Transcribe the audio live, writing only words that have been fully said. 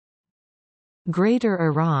Greater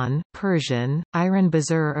Iran Persian,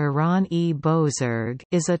 Iranbazar Iran-e-Bozorg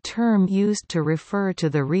is a term used to refer to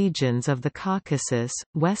the regions of the Caucasus,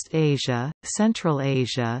 West Asia, Central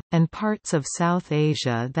Asia, and parts of South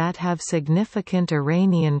Asia that have significant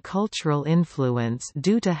Iranian cultural influence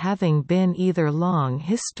due to having been either long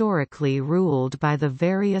historically ruled by the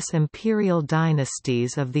various imperial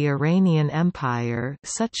dynasties of the Iranian Empire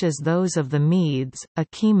such as those of the Medes,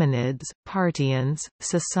 Achaemenids, Parthians,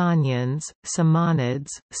 Sasanians, Samanids,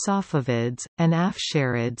 Safavids, and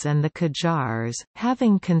Afsharids and the Qajars,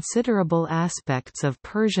 having considerable aspects of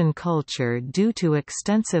Persian culture due to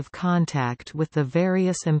extensive contact with the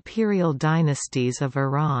various imperial dynasties of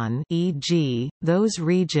Iran, e.g., those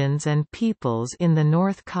regions and peoples in the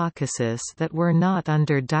North Caucasus that were not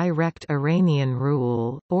under direct Iranian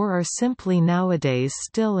rule, or are simply nowadays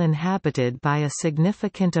still inhabited by a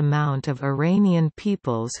significant amount of Iranian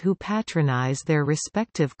peoples who patronize their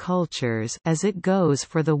respective cultures as it goes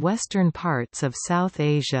for the western parts of South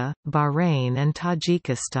Asia, Bahrain and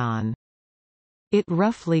Tajikistan. It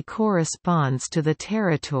roughly corresponds to the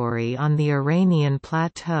territory on the Iranian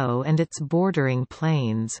plateau and its bordering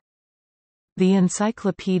plains. The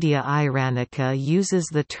Encyclopedia Iranica uses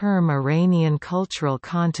the term Iranian cultural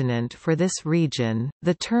continent for this region.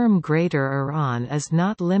 The term Greater Iran is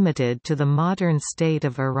not limited to the modern state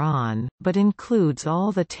of Iran, but includes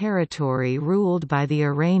all the territory ruled by the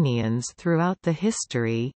Iranians throughout the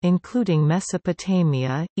history, including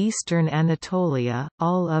Mesopotamia, eastern Anatolia,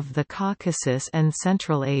 all of the Caucasus and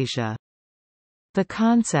Central Asia. The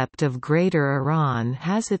concept of Greater Iran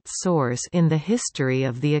has its source in the history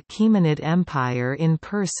of the Achaemenid Empire in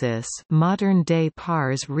Persis, modern-day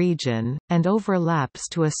Pars region, and overlaps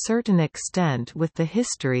to a certain extent with the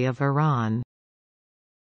history of Iran.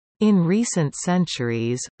 In recent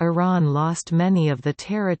centuries, Iran lost many of the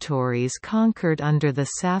territories conquered under the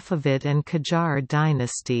Safavid and Qajar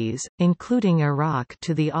dynasties, including Iraq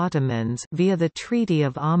to the Ottomans via the Treaty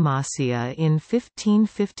of Amasya in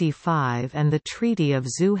 1555 and the Treaty of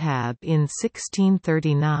Zuhab in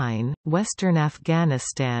 1639, western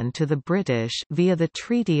Afghanistan to the British via the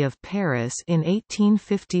Treaty of Paris in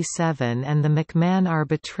 1857 and the McMahon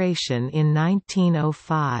Arbitration in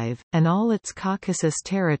 1905, and all its Caucasus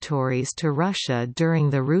territories to Russia during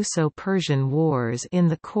the Russo-Persian Wars in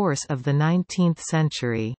the course of the 19th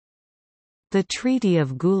century. The Treaty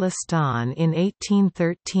of Gulistan in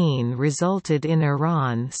 1813 resulted in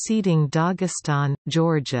Iran ceding Dagestan,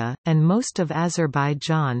 Georgia, and most of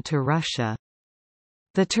Azerbaijan to Russia.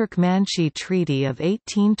 The Turkmenistan Treaty of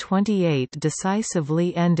 1828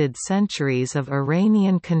 decisively ended centuries of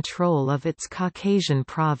Iranian control of its Caucasian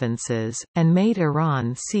provinces, and made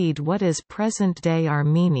Iran cede what is present-day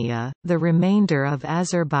Armenia, the remainder of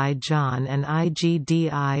Azerbaijan and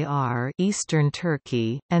Igdir Eastern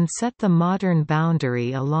Turkey, and set the modern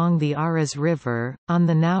boundary along the Aras River. On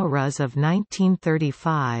the Nowruz of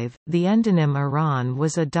 1935, the endonym Iran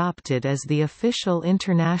was adopted as the official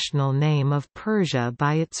international name of Persia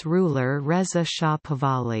by its ruler Reza Shah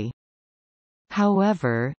Pahlavi.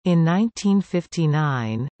 However, in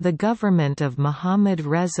 1959, the government of Mohammad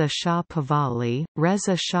Reza Shah Pahlavi,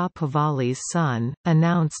 Reza Shah Pahlavi's son,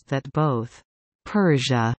 announced that both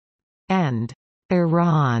Persia and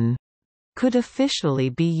Iran could officially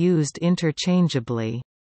be used interchangeably.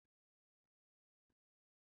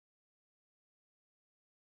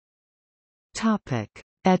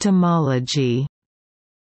 Etymology.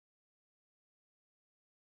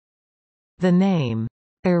 The name,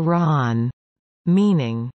 Iran,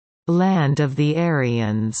 meaning, land of the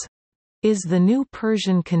Aryans, is the New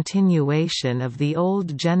Persian continuation of the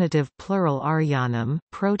old genitive plural Aryanum,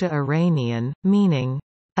 Proto-Iranian, meaning,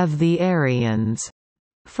 of the Aryans,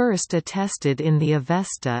 first attested in the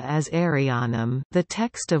Avesta as Aryanum, the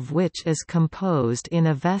text of which is composed in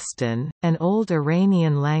Avestan, an old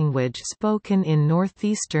Iranian language spoken in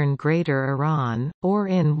northeastern Greater Iran, or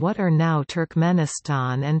in what are now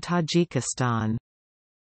Turkmenistan and Tajikistan.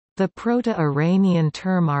 The Proto-Iranian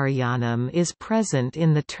term Aryanum is present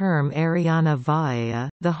in the term Aryana Vaaya,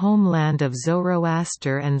 the homeland of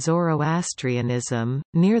Zoroaster and Zoroastrianism,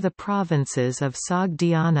 near the provinces of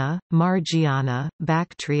Sogdiana, Margiana,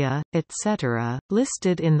 Bactria, etc.,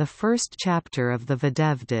 listed in the first chapter of the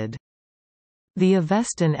Videvdid. The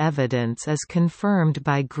Avestan evidence is confirmed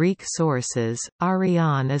by Greek sources.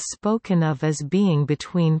 Aryan is spoken of as being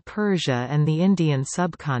between Persia and the Indian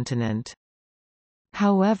subcontinent.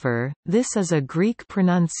 However, this is a Greek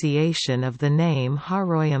pronunciation of the name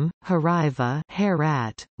Haroyam, Hariva,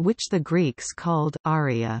 Herat, which the Greeks called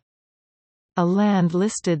Arya. a land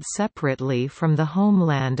listed separately from the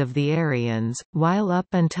homeland of the Aryans, while up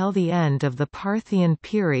until the end of the Parthian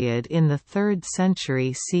period in the 3rd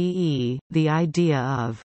century CE, the idea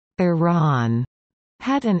of Iran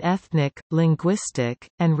had an ethnic, linguistic,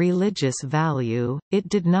 and religious value. It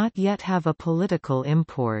did not yet have a political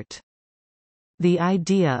import. The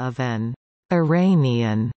idea of an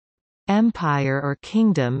Iranian empire or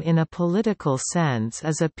kingdom in a political sense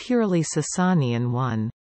is a purely Sasanian one.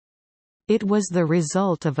 It was the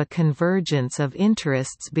result of a convergence of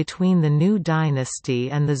interests between the new dynasty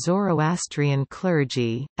and the Zoroastrian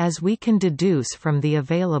clergy, as we can deduce from the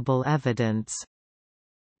available evidence.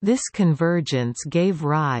 This convergence gave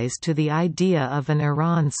rise to the idea of an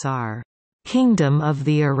Iransar, Kingdom of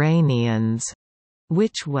the Iranians,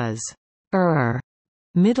 which was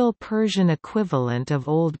Middle Persian equivalent of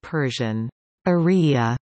Old Persian,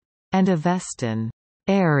 Ariya, and Avestan,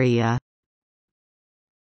 area.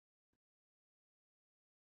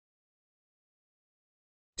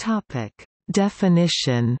 Topic: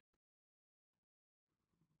 Definition.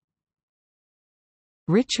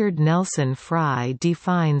 Richard Nelson Fry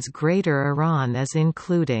defines Greater Iran as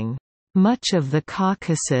including much of the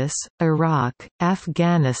Caucasus, Iraq,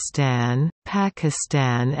 Afghanistan,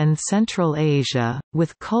 Pakistan and Central Asia,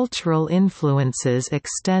 with cultural influences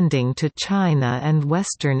extending to China and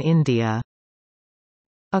western India.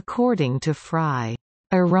 According to Fry,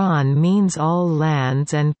 Iran means all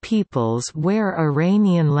lands and peoples where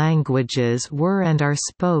Iranian languages were and are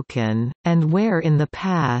spoken, and where in the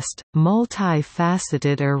past,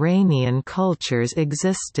 multi-faceted Iranian cultures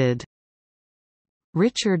existed.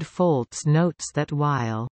 Richard Foltz notes that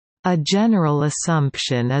while a general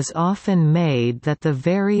assumption is often made that the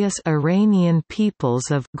various Iranian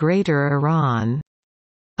peoples of Greater Iran,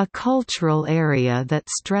 a cultural area that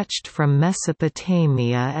stretched from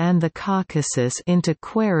Mesopotamia and the Caucasus into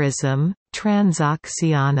Khwarezm,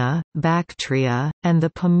 Transoxiana, Bactria, and the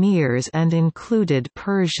Pamirs and included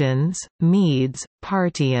Persians, Medes,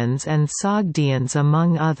 Parthians and Sogdians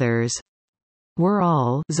among others, were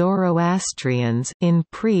all Zoroastrians in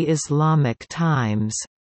pre-Islamic times.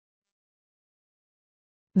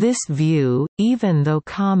 This view, even though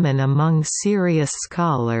common among serious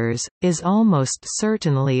scholars, is almost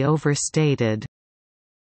certainly overstated.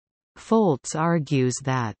 Foltz argues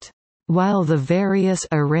that, while the various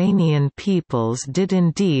Iranian peoples did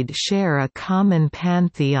indeed share a common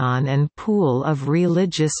pantheon and pool of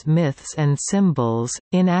religious myths and symbols,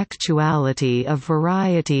 in actuality a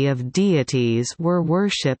variety of deities were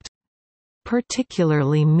worshipped,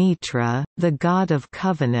 particularly Mitra, the god of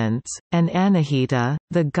covenants, and Anahita,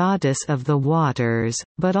 the goddess of the waters,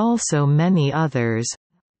 but also many others,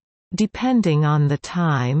 depending on the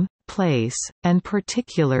time, place, and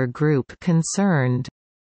particular group concerned.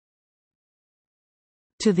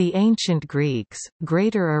 To the ancient Greeks,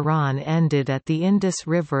 Greater Iran ended at the Indus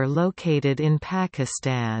River located in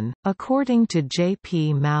Pakistan. According to J.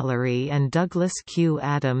 P. Mallory and Douglas Q.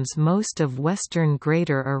 Adams, most of western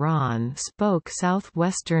Greater Iran spoke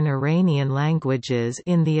southwestern Iranian languages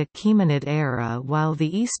in the Achaemenid era, while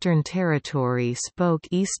the Eastern Territory spoke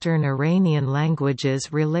Eastern Iranian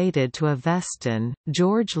languages related to Avestan.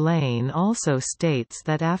 George Lane also states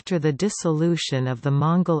that after the dissolution of the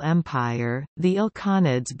Mongol Empire, the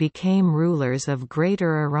Ilkhanids became rulers of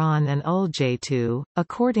Greater Iran, and Uljaitu,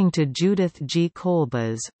 according to Judith G.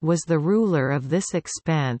 Kolbas, was the ruler of this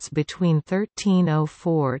expanse between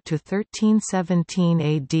 1304 to 1317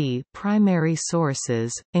 AD. Primary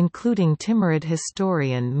sources, including Timurid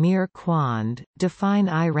historian Mir Quand, define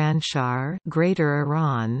Iranshar, Greater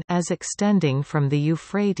Iran, as extending from the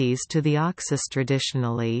Euphrates to the Oxus.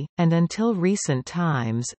 Traditionally, and until recent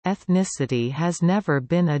times, ethnicity has never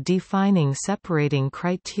been a defining separating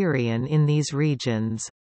criterion in these regions.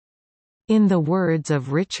 In the words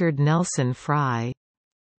of Richard Nelson Fry,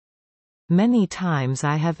 "Many times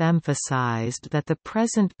I have emphasized that the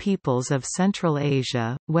present peoples of Central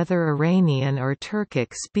Asia, whether Iranian or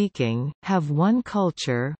Turkic-speaking, have one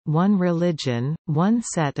culture, one religion, one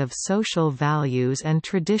set of social values and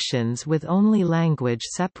traditions with only language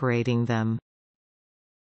separating them.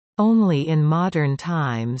 Only in modern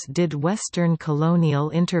times did Western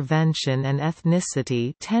colonial intervention and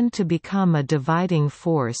ethnicity tend to become a dividing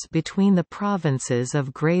force between the provinces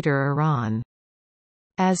of Greater Iran.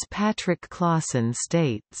 As Patrick Clausen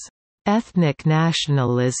states, ethnic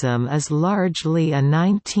nationalism is largely a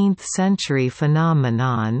 19th-century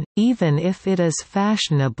phenomenon, even if it is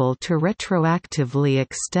fashionable to retroactively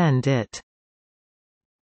extend it.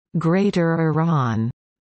 Greater Iran,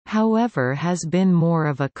 however, has been more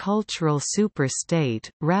of a cultural superstate,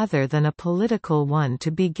 rather than a political one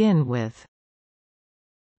to begin with.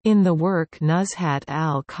 In the work Nuzhat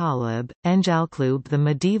al-Qalb, Enjalklub, the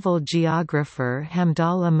medieval geographer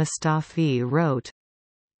Hamdallah Mustafi wrote,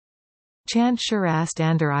 Chant Shirast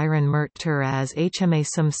Andar Iran Mert Turaz HMA.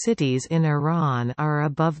 Some cities in Iran are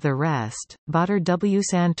above the rest. Badr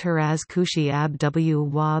Wsan Turaz Kushi Ab W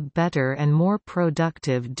Wab better and more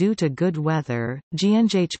productive due to good weather.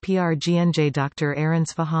 Gnjhpr Gnj. Dr. Aaron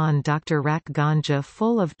Sfahan Dr. Rak Ganja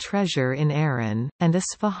full of treasure in Aran, and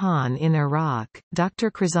Isfahan in Iraq. Dr.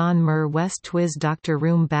 Krazan Mer West Twiz Dr.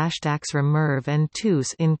 Rum Bashtaxra Merv and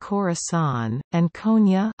Tus in Khorasan, and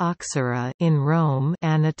Konya Aksara in Rome,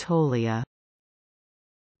 Anatolia.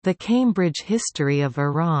 The Cambridge History of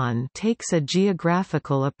Iran takes a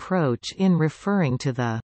geographical approach in referring to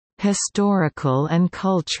the historical and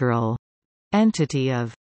cultural entity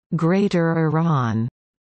of Greater Iran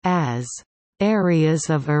as areas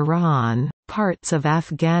of Iran, parts of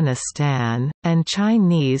Afghanistan, and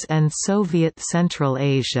Chinese and Soviet Central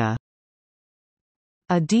Asia.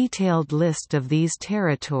 A detailed list of these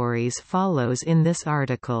territories follows in this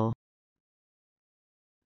article.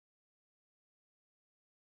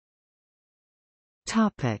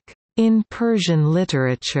 In Persian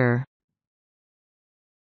literature.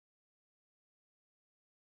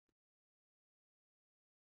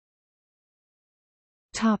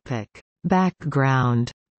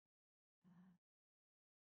 Background.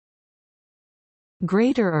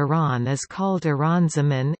 Greater Iran is called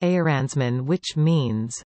Iranzaman, which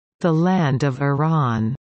means the land of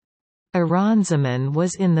Iran. Iranzaman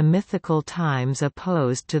was in the mythical times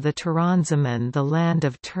opposed to the Turanzaman, the land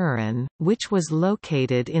of Turan, which was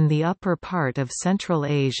located in the upper part of Central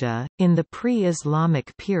Asia. In the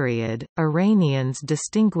pre-Islamic period, Iranians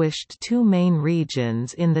distinguished two main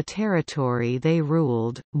regions in the territory they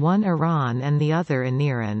ruled, one Iran and the other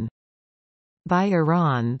Aniran. By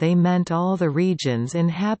Iran they meant all the regions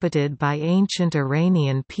inhabited by ancient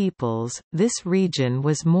Iranian peoples. This region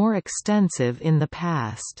was more extensive in the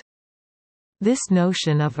past. This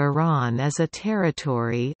notion of Iran as a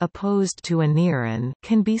territory opposed to Aniran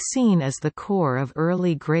can be seen as the core of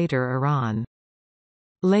early Greater Iran.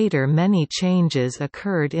 Later many changes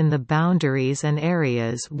occurred in the boundaries and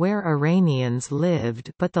areas where Iranians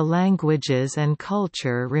lived, but the languages and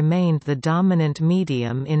culture remained the dominant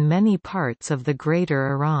medium in many parts of the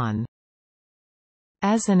Greater Iran.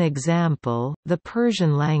 As an example, the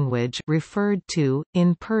Persian language referred to,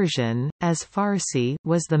 in Persian, as Farsi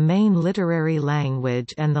was the main literary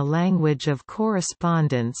language and the language of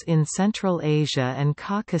correspondence in Central Asia and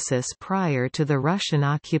Caucasus prior to the Russian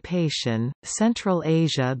occupation, Central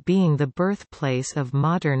Asia being the birthplace of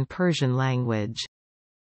modern Persian language.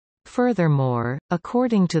 Furthermore,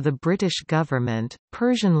 according to the British government,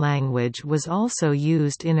 Persian language was also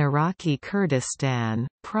used in Iraqi Kurdistan,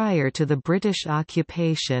 prior to the British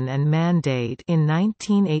occupation and mandate in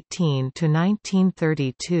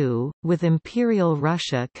 1918–1932, with Imperial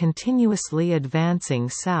Russia continuously advancing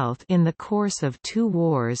south in the course of two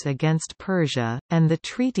wars against Persia, and the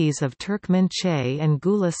treaties of Turkmenchay and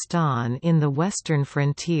Gulistan in the western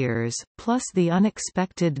frontiers, plus the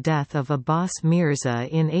unexpected death of Abbas Mirza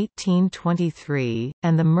in 1823,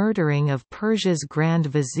 and the murdering of Persia's Grand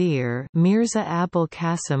Vizier Mirza Abul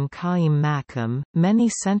Qasim Qaim Makam, many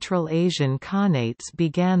Central Asian Khanates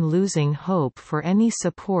began losing hope for any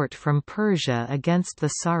support from Persia against the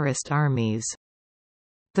Tsarist armies.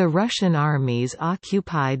 The Russian armies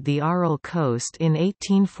occupied the Aral coast in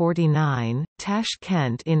 1849,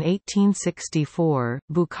 Tashkent in 1864,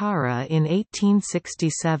 Bukhara in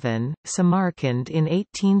 1867, Samarkand in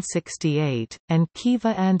 1868, and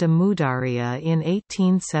Khiva and Amudarya in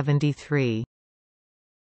 1873.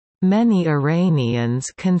 Many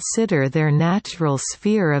Iranians consider their natural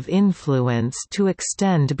sphere of influence to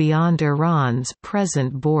extend beyond Iran's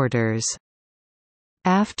present borders.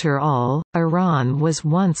 After all, Iran was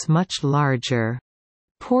once much larger.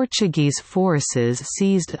 Portuguese forces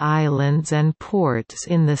seized islands and ports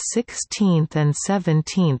in the 16th and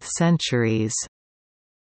 17th centuries.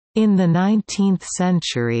 In the 19th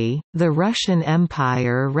century, the Russian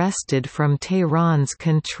Empire wrested from Tehran's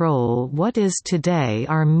control what is today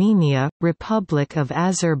Armenia, Republic of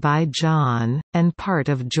Azerbaijan, and part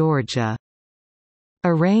of Georgia.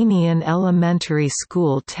 Iranian elementary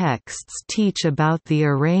school texts teach about the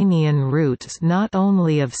Iranian roots not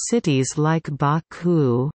only of cities like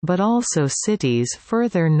Baku, but also cities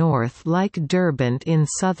further north like Derbent in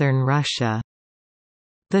southern Russia.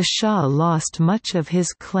 The Shah lost much of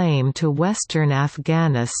his claim to western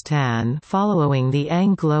Afghanistan following the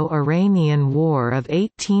Anglo-Iranian War of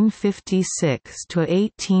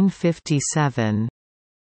 1856–1857.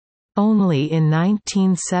 Only in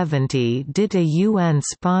 1970 did a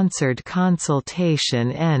UN-sponsored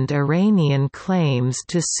consultation end Iranian claims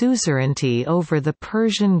to suzerainty over the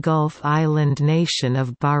Persian Gulf island nation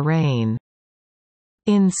of Bahrain.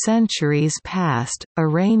 In centuries past,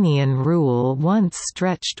 Iranian rule once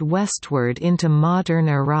stretched westward into modern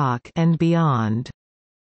Iraq and beyond.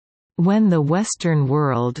 When the Western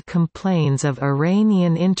world complains of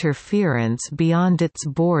Iranian interference beyond its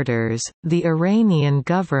borders, the Iranian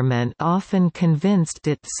government often convinced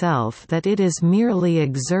itself that it is merely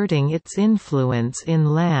exerting its influence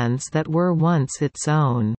in lands that were once its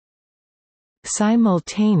own.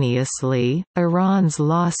 Simultaneously, Iran's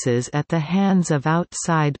losses at the hands of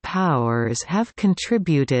outside powers have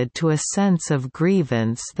contributed to a sense of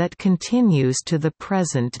grievance that continues to the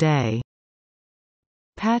present day.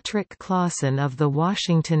 Patrick Clausen of the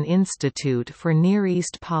Washington Institute for Near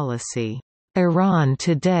East Policy. Iran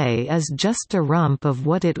today is just a rump of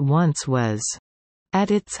what it once was.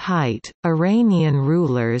 At its height, Iranian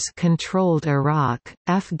rulers controlled Iraq,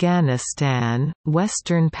 Afghanistan,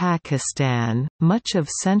 western Pakistan, much of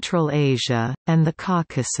Central Asia, and the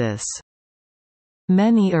Caucasus.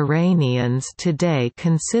 Many Iranians today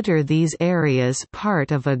consider these areas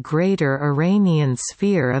part of a greater Iranian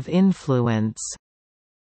sphere of influence.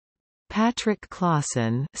 Patrick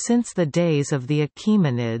Clausen, since the days of the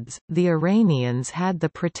Achaemenids, the Iranians had the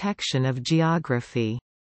protection of geography.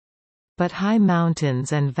 But high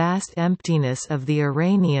mountains and vast emptiness of the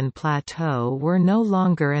Iranian plateau were no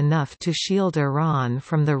longer enough to shield Iran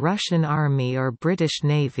from the Russian army or British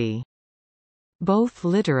navy. Both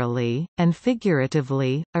literally, and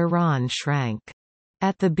figuratively, Iran shrank.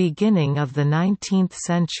 At the beginning of the 19th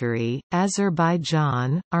century,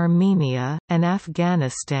 Azerbaijan, Armenia, and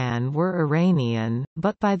Afghanistan were Iranian,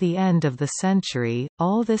 but by the end of the century,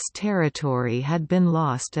 all this territory had been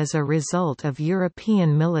lost as a result of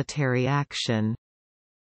European military action.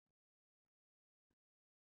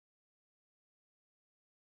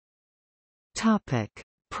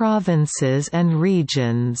 Provinces and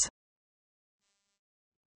regions.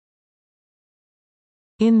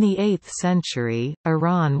 In the 8th century,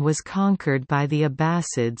 Iran was conquered by the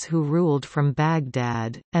Abbasids who ruled from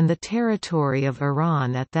Baghdad, and the territory of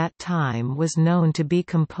Iran at that time was known to be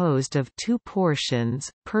composed of two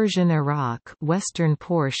portions, Persian Iraq western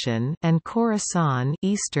portion and Khorasan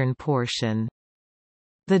eastern portion.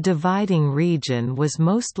 The dividing region was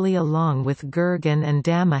mostly along with Gurgan and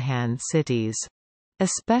Damahan cities.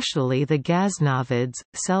 Especially the Ghaznavids,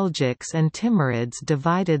 Seljuks and Timurids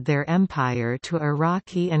divided their empire to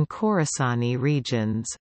Iraqi and Khorasani regions.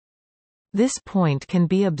 This point can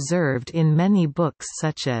be observed in many books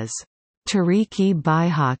such as Tarikh-i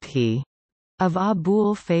Baihaqi of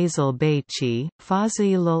Abul Fazl Baichi,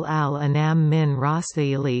 Fazilul al-Anam min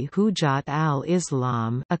Rasaili Hujat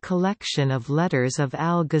al-Islam, a collection of letters of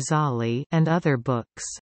al-Ghazali, and other books.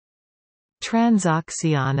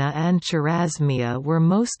 Transoxiana and Chirasmia were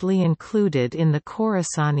mostly included in the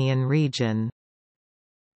Khorasanian region.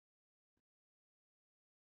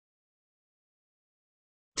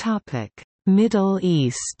 Middle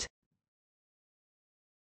East.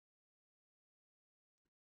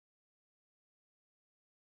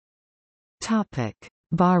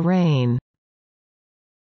 Bahrain.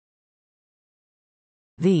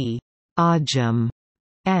 The Ajam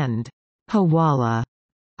and Hawala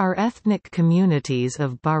are ethnic communities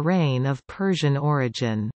of Bahrain of Persian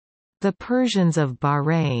origin. The Persians of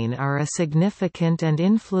Bahrain are a significant and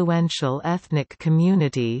influential ethnic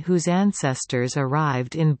community whose ancestors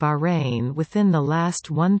arrived in Bahrain within the last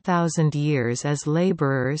 1,000 years as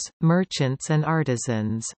laborers, merchants and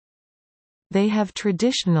artisans. They have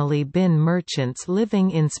traditionally been merchants living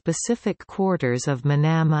in specific quarters of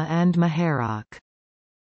Manama and Maharak.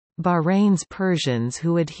 Bahrain's Persians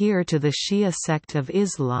who adhere to the Shia sect of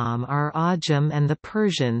Islam are Ajam, and the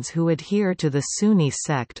Persians who adhere to the Sunni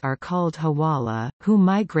sect are called Hawala, who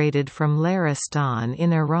migrated from Laristan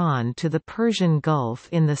in Iran to the Persian Gulf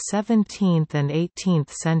in the 17th and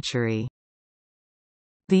 18th century.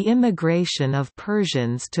 The immigration of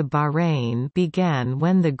Persians to Bahrain began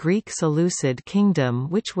when the Greek Seleucid kingdom,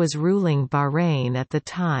 which was ruling Bahrain at the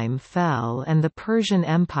time, fell and the Persian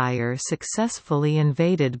Empire successfully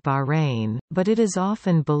invaded Bahrain, but it is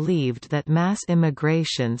often believed that mass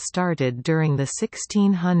immigration started during the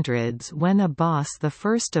 1600s when Abbas I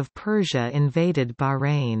of Persia invaded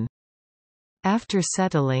Bahrain. After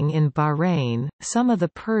settling in Bahrain, some of the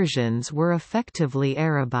Persians were effectively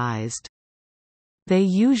Arabized. They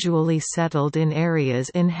usually settled in areas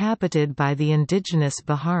inhabited by the indigenous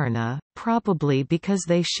Baharna, probably because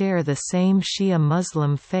they share the same Shia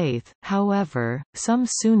Muslim faith. However, some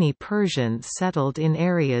Sunni Persians settled in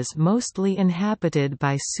areas mostly inhabited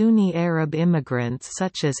by Sunni Arab immigrants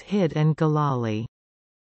such as Hid and Galali.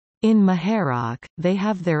 In Maharak, they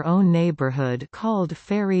have their own neighborhood called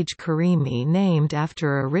Farij Karimi named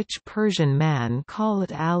after a rich Persian man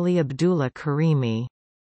called Ali Abdullah Karimi.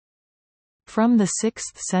 From the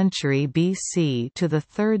 6th century BC to the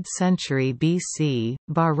 3rd century BC,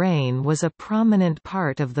 Bahrain was a prominent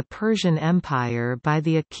part of the Persian Empire by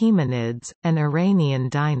the Achaemenids, an Iranian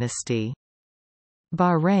dynasty.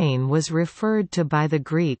 Bahrain was referred to by the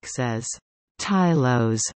Greeks as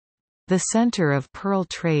Tylos, the center of pearl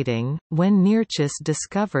trading, when Nearchus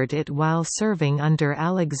discovered it while serving under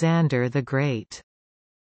Alexander the Great.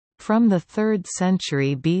 From the 3rd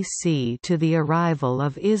century BC to the arrival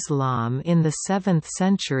of Islam in the 7th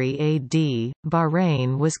century AD,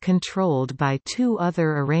 Bahrain was controlled by two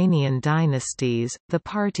other Iranian dynasties, the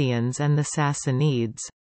Parthians and the Sassanids.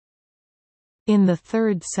 In the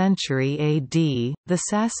 3rd century AD, the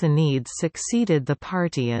Sassanids succeeded the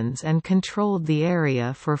Parthians and controlled the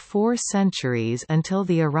area for 4 centuries until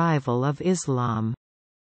the arrival of Islam.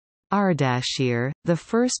 Ardashir, the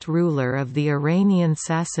first ruler of the Iranian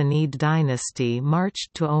Sassanid dynasty,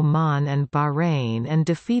 marched to Oman and Bahrain and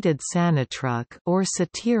defeated Sanatruk or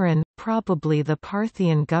Satiran, probably the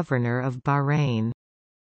Parthian governor of Bahrain.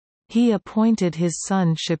 He appointed his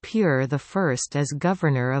son Shapur I as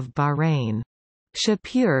governor of Bahrain.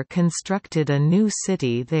 Shapur constructed a new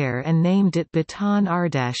city there and named it Batan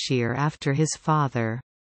Ardashir after his father.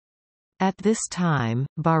 At this time,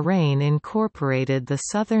 Bahrain incorporated the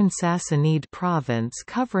southern Sassanid province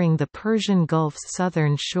covering the Persian Gulf's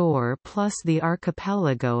southern shore plus the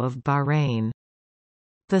archipelago of Bahrain.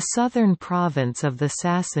 The southern province of the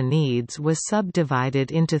Sassanids was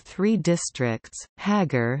subdivided into 3 districts: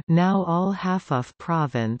 Hagar, now Al-Hafaf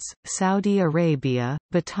province, Saudi Arabia;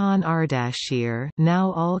 Batan Ardashir,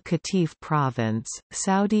 now Al-Qatif province,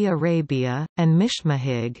 Saudi Arabia; and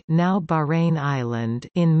Mishmahig, now Bahrain Island.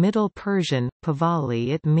 In Middle Persian,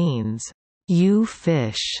 Pahlavi it means, "you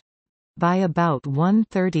fish." By about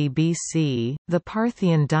 130 BC, the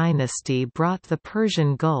Parthian dynasty brought the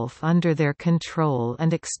Persian Gulf under their control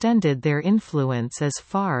and extended their influence as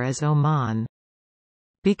far as Oman.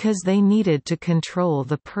 Because they needed to control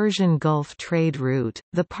the Persian Gulf trade route,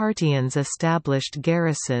 the Parthians established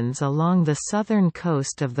garrisons along the southern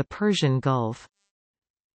coast of the Persian Gulf.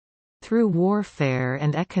 Through warfare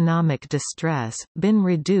and economic distress, been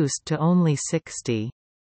reduced to only 60.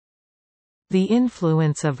 The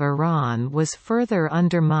influence of Iran was further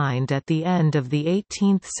undermined at the end of the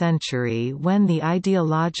 18th century when the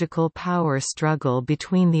ideological power struggle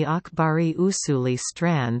between the Akbari-Usuli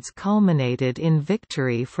strands culminated in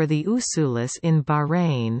victory for the Usulis in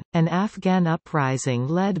Bahrain. An Afghan uprising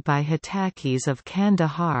led by Hotakis of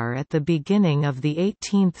Kandahar at the beginning of the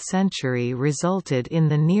 18th century resulted in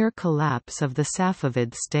the near collapse of the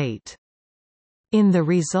Safavid state. In the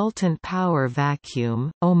resultant power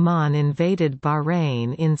vacuum, Oman invaded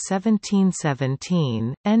Bahrain in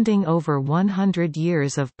 1717, ending over 100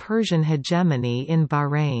 years of Persian hegemony in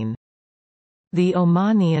Bahrain. The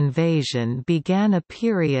Omani invasion began a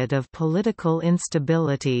period of political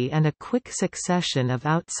instability, and a quick succession of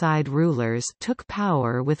outside rulers took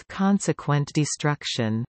power with consequent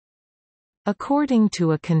destruction. According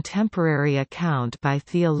to a contemporary account by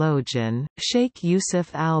theologian, Sheikh Yusuf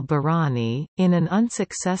al-Bahrani, in an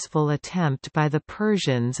unsuccessful attempt by the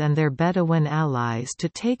Persians and their Bedouin allies to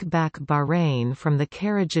take back Bahrain from the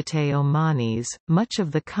Kharijite Omanis, much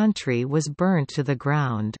of the country was burnt to the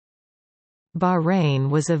ground. Bahrain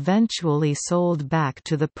was eventually sold back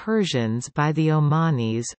to the Persians by the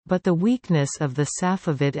Omanis, but the weakness of the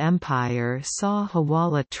Safavid Empire saw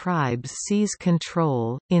Hawala tribes seize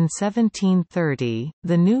control. In 1730,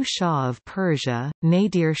 the new Shah of Persia,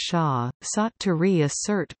 Nadir Shah, sought to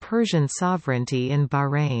reassert Persian sovereignty in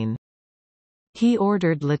Bahrain. He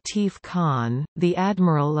ordered Latif Khan, the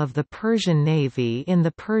admiral of the Persian navy in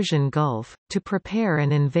the Persian Gulf, to prepare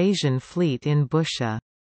an invasion fleet in Bushehr.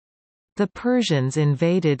 The Persians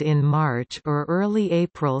invaded in March or early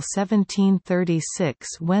April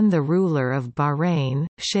 1736 when the ruler of Bahrain,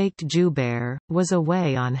 Sheikh Jubair, was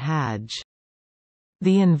away on Hajj.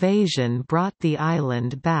 The invasion brought the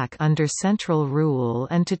island back under central rule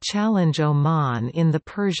and to challenge Oman in the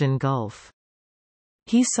Persian Gulf.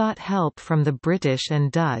 He sought help from the British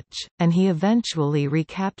and Dutch, and he eventually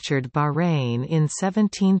recaptured Bahrain in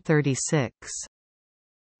 1736.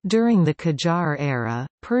 During the Qajar era,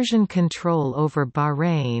 Persian control over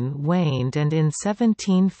Bahrain waned, and in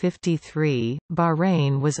 1753,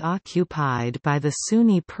 Bahrain was occupied by the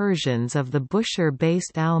Sunni Persians of the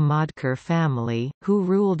Bushehr-based al-Madkar family, who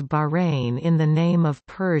ruled Bahrain in the name of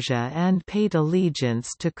Persia and paid allegiance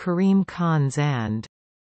to Karim Khan Zand.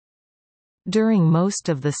 During most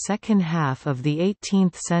of the second half of the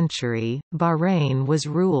 18th century, Bahrain was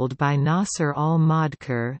ruled by Nasser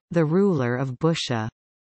al-Madkar, the ruler of Bushehr.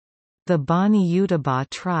 The Bani Utbah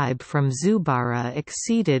tribe from Zubarah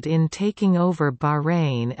succeeded in taking over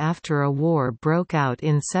Bahrain after a war broke out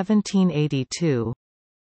in 1782.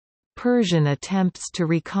 Persian attempts to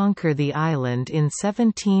reconquer the island in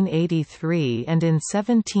 1783 and in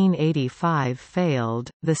 1785 failed.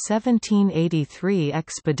 The 1783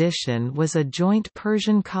 expedition was a joint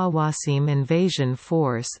Persian Qawasim invasion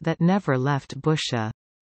force that never left Bushehr.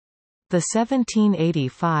 The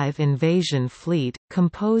 1785 invasion fleet,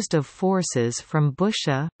 composed of forces from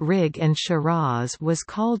Bushehr, Rig and Shiraz, was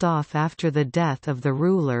called off after the death of the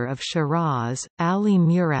ruler of Shiraz, Ali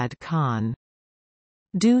Murad Khan.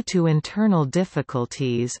 Due to internal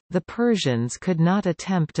difficulties, the Persians could not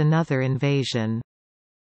attempt another invasion.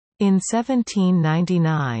 In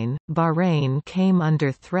 1799, Bahrain came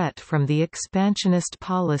under threat from the expansionist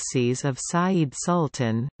policies of Sayyid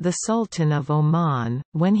Sultan, the Sultan of Oman,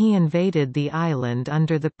 when he invaded the island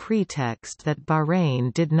under the pretext that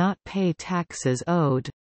Bahrain did not pay taxes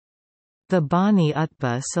owed. The Bani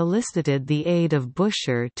Utbah solicited the aid of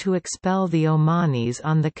Bushehr to expel the Omanis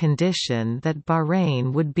on the condition that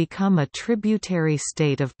Bahrain would become a tributary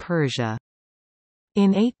state of Persia.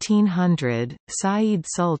 In 1800, Sayyid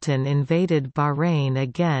Sultan invaded Bahrain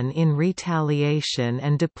again in retaliation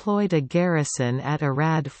and deployed a garrison at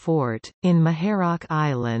Arad Fort, in Maharak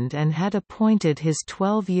Island, and had appointed his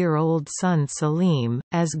 12-year-old son Salim,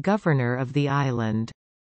 as governor of the island.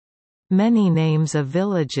 Many names of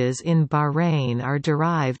villages in Bahrain are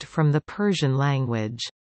derived from the Persian language.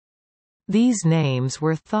 These names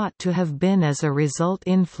were thought to have been as a result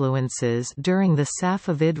influences during the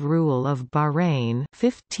Safavid rule of Bahrain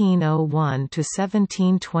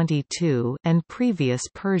 1501–1722 and previous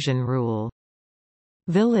Persian rule.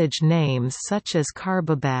 Village names such as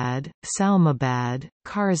Karbabad, Salmabad,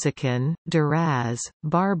 Karzakan, Daraz,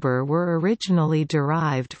 Barber were originally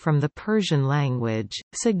derived from the Persian language,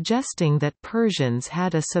 suggesting that Persians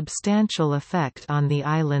had a substantial effect on the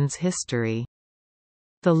island's history.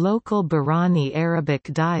 The local Bahrani Arabic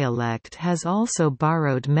dialect has also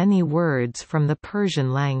borrowed many words from the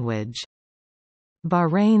Persian language.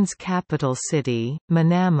 Bahrain's capital city,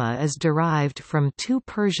 Manama, is derived from two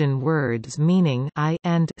Persian words meaning "I"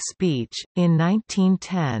 and "speech." In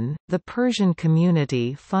 1910, the Persian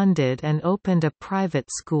community funded and opened a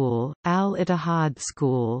private school, Al-Ittihad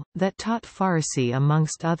School, that taught Farsi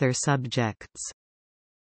amongst other subjects.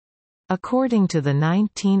 According to the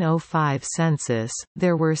 1905 census,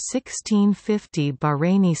 there were 1650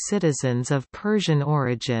 Bahraini citizens of Persian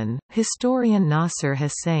origin. Historian Nasser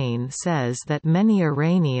Hussain says that many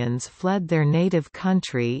Iranians fled their native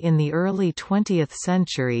country in the early 20th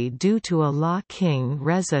century due to a law King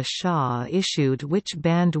Reza Shah issued which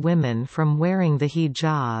banned women from wearing the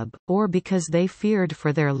hijab, or because they feared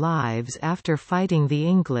for their lives after fighting the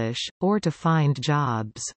English, or to find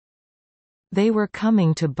jobs. They were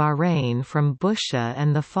coming to Bahrain from Bushehr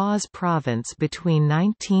and the Fars province between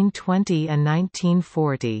 1920 and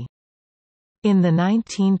 1940. In the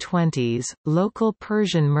 1920s, local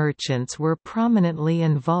Persian merchants were prominently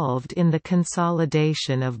involved in the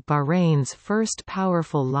consolidation of Bahrain's first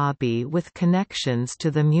powerful lobby with connections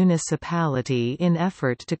to the municipality in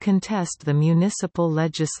effort to contest the municipal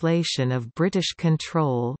legislation of British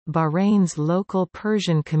control. Bahrain's local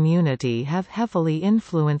Persian community have heavily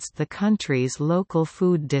influenced the country's local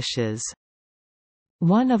food dishes.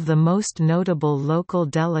 One of the most notable local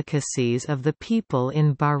delicacies of the people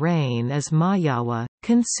in Bahrain is mayawa,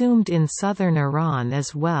 consumed in southern Iran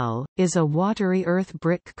as well, is a watery earth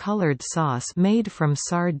brick-colored sauce made from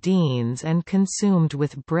sardines and consumed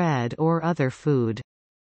with bread or other food.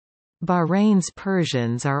 Bahrain's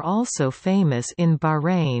Persians are also famous in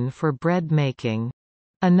Bahrain for bread making.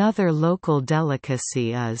 Another local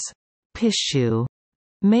delicacy is pishu,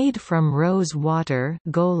 made from rose water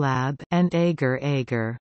golab and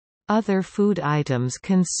agar. Other food items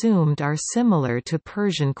consumed are similar to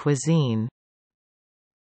Persian cuisine.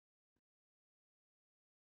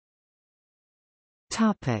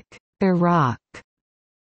 Iraq.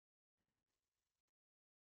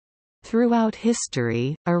 Throughout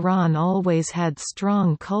history, Iran always had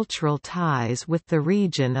strong cultural ties with the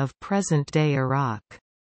region of present-day Iraq.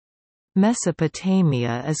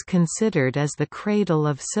 Mesopotamia is considered as the cradle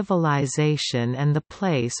of civilization and the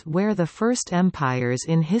place where the first empires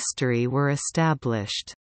in history were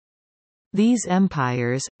established. These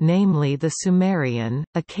empires, namely the Sumerian,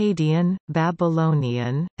 Akkadian,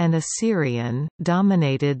 Babylonian, and Assyrian,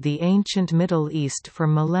 dominated the ancient Middle East for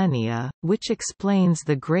millennia, which explains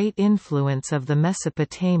the great influence of the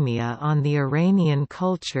Mesopotamia on the Iranian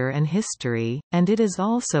culture and history, and it is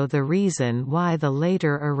also the reason why the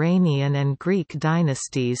later Iranian and Greek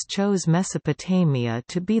dynasties chose Mesopotamia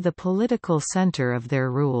to be the political center of their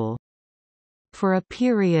rule. For a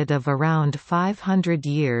period of around 500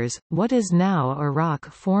 years, what is now Iraq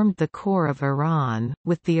formed the core of Iran,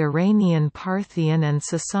 with the Iranian Parthian and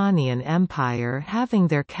Sasanian Empire having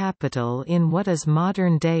their capital in what is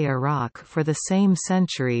modern-day Iraq for the same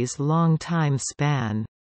centuries-long time span.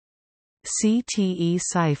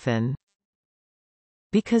 Cte-.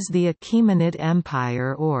 Because the Achaemenid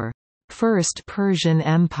Empire or First Persian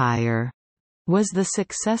Empire was the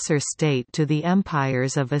successor state to the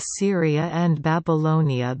empires of Assyria and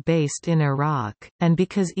Babylonia based in Iraq, and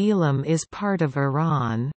because Elam is part of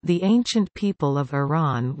Iran, the ancient people of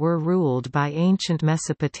Iran were ruled by ancient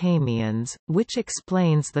Mesopotamians, which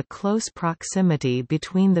explains the close proximity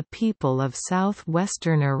between the people of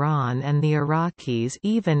southwestern Iran and the Iraqis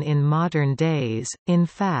even in modern days. In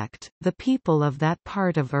fact, the people of that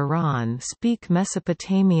part of Iran speak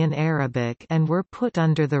Mesopotamian Arabic and were put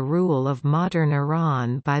under the rule of modern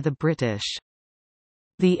Iran by the British.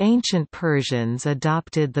 The ancient Persians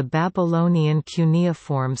adopted the Babylonian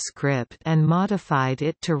cuneiform script and modified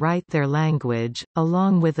it to write their language,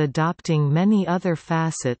 along with adopting many other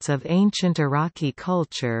facets of ancient Iraqi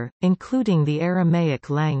culture, including the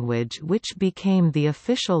Aramaic language, which became the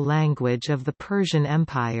official language of the Persian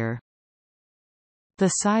Empire. The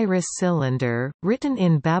Cyrus cylinder, written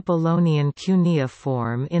in Babylonian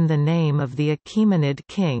cuneiform in the name of the Achaemenid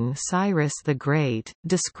king Cyrus the Great,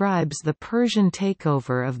 describes the Persian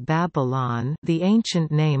takeover of Babylon, the ancient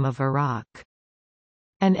name of Iraq.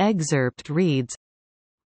 An excerpt reads,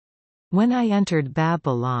 "When I entered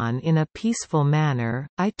Babylon in a peaceful manner,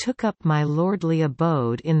 I took up my lordly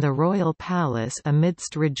abode in the royal palace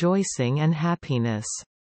amidst rejoicing and happiness.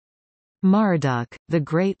 Marduk, the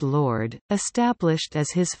great lord, established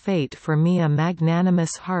as his fate for me a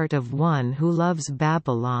magnanimous heart of one who loves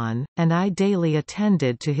Babylon, and I daily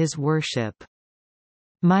attended to his worship.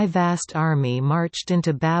 My vast army marched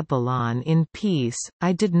into Babylon in peace,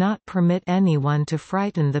 I did not permit anyone to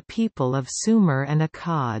frighten the people of Sumer and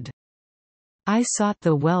Akkad. I sought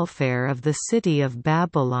the welfare of the city of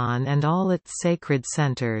Babylon and all its sacred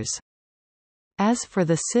centers. As for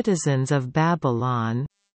the citizens of Babylon,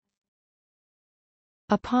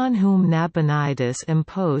 upon whom Nabonidus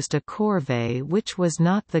imposed a corvée which was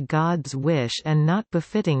not the god's wish and not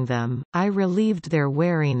befitting them, I relieved their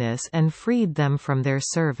weariness and freed them from their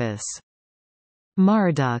service.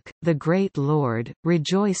 Marduk, the great lord,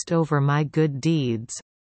 rejoiced over my good deeds.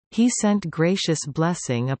 He sent gracious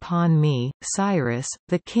blessing upon me, Cyrus,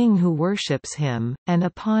 the king who worships him, and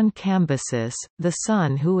upon Cambyses, the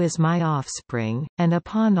son who is my offspring, and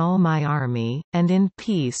upon all my army, and in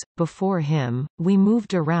peace, before him, we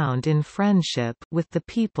moved around in friendship with the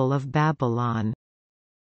people of Babylon."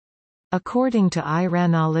 According to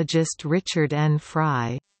Iranologist Richard N.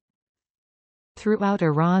 Fry, throughout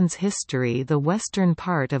Iran's history the western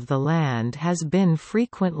part of the land has been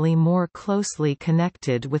frequently more closely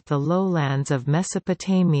connected with the lowlands of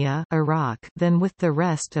Mesopotamia Iraq than with the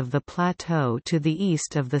rest of the plateau to the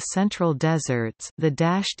east of the central deserts, the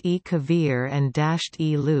Dasht-e-Kavir and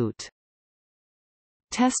Dasht-e-Lut.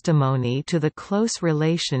 Testimony to the close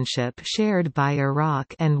relationship shared by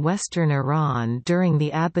Iraq and western Iran during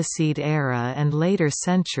the Abbasid era and later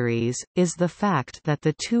centuries, is the fact that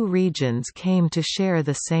the two regions came to share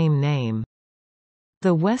the same name.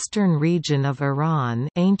 The western region of Iran,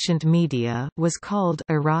 ancient Media, was called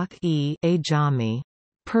Iraq-e-Ajami,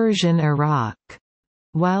 Persian Iraq,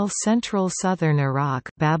 while central southern Iraq,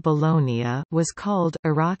 Babylonia, was called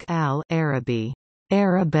Iraq al-Arabi,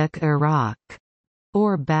 Arabic Iraq,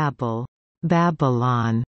 or Babel,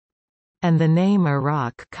 Babylon, and the name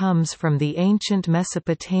Iraq comes from the ancient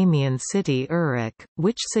Mesopotamian city Uruk,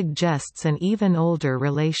 which suggests an even older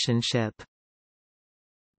relationship.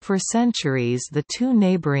 For centuries the two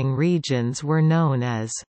neighboring regions were known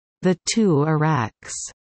as the Two Iraqs,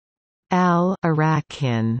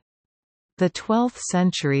 al-Iraqin. The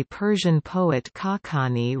 12th-century Persian poet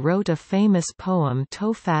Khaqani wrote a famous poem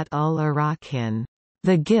Tofat ul-Iraqin,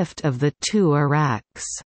 the gift of the two Iraqs,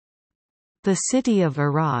 The city of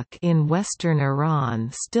Arak in western Iran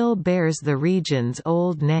still bears the region's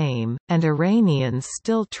old name, and Iranians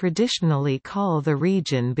still traditionally call the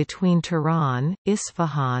region between Tehran,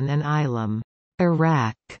 Isfahan and Ilam,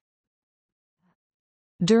 Iraq.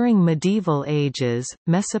 During medieval ages,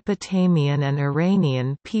 Mesopotamian and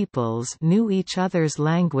Iranian peoples knew each other's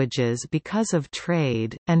languages because of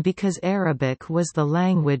trade, and because Arabic was the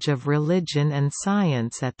language of religion and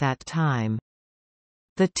science at that time.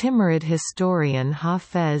 The Timurid historian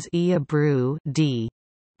Hafez-i-Abru d.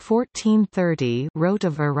 1430 wrote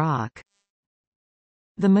of Iraq,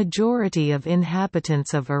 "The majority of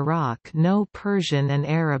inhabitants of Iraq know Persian and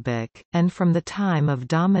Arabic, and from the time of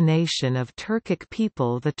domination of Turkic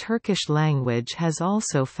people the Turkish language has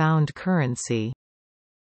also found currency."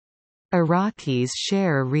 Iraqis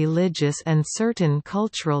share religious and certain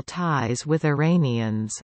cultural ties with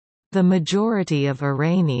Iranians. The majority of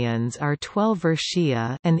Iranians are Twelver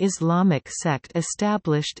Shia, an Islamic sect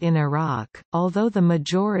established in Iraq, although the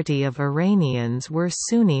majority of Iranians were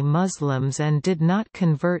Sunni Muslims and did not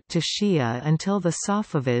convert to Shia until the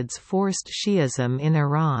Safavids forced Shi'ism in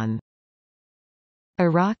Iran.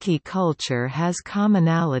 Iraqi culture has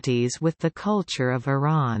commonalities with the culture of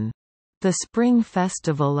Iran. The spring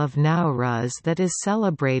festival of Nowruz that is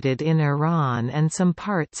celebrated in Iran and some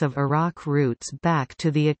parts of Iraq roots back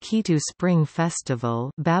to the Akitu Spring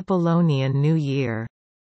Festival, Babylonian New Year.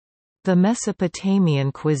 The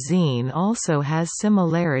Mesopotamian cuisine also has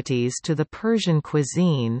similarities to the Persian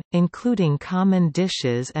cuisine, including common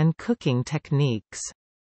dishes and cooking techniques.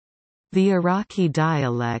 The Iraqi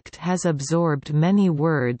dialect has absorbed many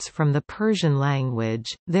words from the Persian language.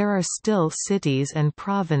 There are still cities and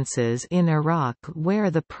provinces in Iraq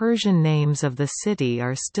where the Persian names of the city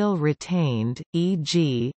are still retained,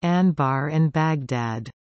 e.g., Anbar and Baghdad.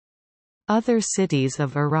 Other cities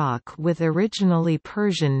of Iraq with originally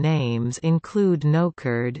Persian names include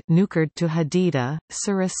Nokurd to Hadida,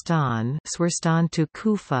 Suristan to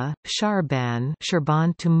Kufa, Sharban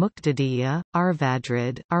to Muqtadiya,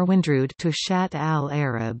 Arwindrud to Shat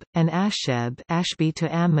al-Arab, and Asheb to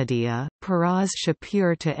Ahmadiyya, Peraz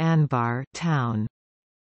Shapur to Anbar town.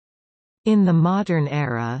 In the modern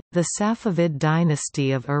era, the Safavid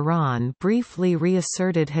dynasty of Iran briefly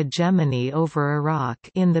reasserted hegemony over Iraq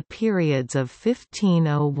in the periods of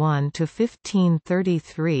 1501 to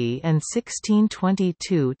 1533 and 1622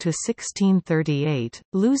 to 1638,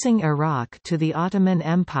 losing Iraq to the Ottoman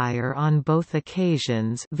Empire on both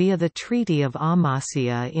occasions via the Treaty of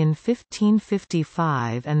Amasya in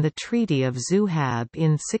 1555 and the Treaty of Zuhab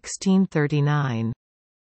in 1639.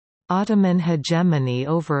 Ottoman hegemony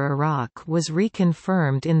over Iraq was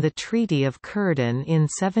reconfirmed in the Treaty of Kurdistan in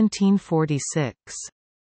 1746.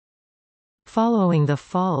 Following the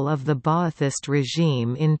fall of the Ba'athist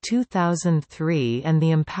regime in 2003 and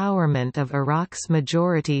the empowerment of Iraq's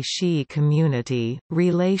majority Shi'i community,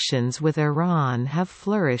 relations with Iran have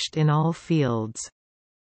flourished in all fields.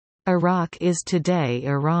 Iraq is today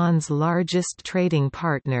Iran's largest trading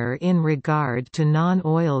partner in regard to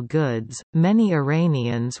non-oil goods. Many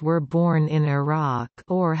Iranians were born in Iraq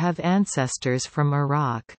or have ancestors from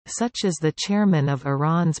Iraq, such as the chairman of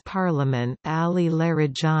Iran's parliament Ali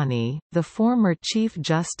Larijani, the former Chief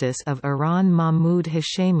Justice of Iran Mahmoud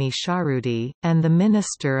Hashemi Shahrudi, and the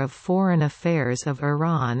Minister of Foreign Affairs of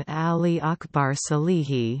Iran Ali Akbar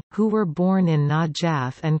Salehi, who were born in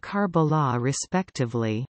Najaf and Karbala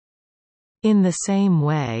respectively. In the same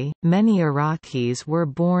way, many Iraqis were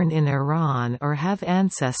born in Iran or have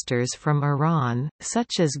ancestors from Iran,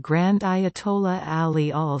 such as Grand Ayatollah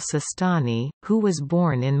Ali al-Sistani, who was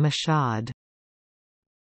born in Mashhad.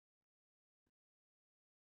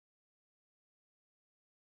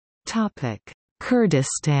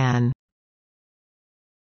 Kurdistan.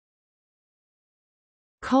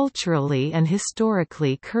 Culturally and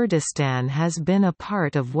historically, Kurdistan has been a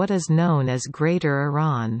part of what is known as Greater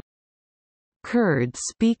Iran. Kurds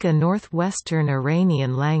speak a northwestern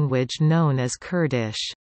Iranian language known as Kurdish.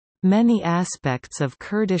 Many aspects of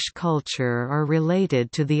Kurdish culture are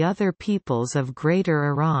related to the other peoples of Greater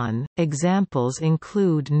Iran, examples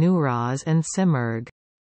include Nuraz and Simurg.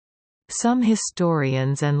 Some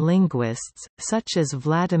historians and linguists, such as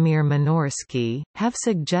Vladimir Minorsky, have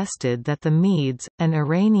suggested that the Medes, an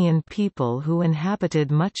Iranian people who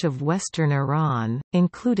inhabited much of western Iran,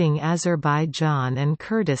 including Azerbaijan and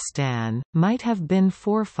Kurdistan, might have been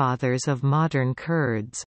forefathers of modern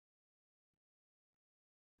Kurds.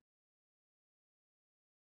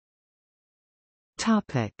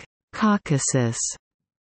 Caucasus.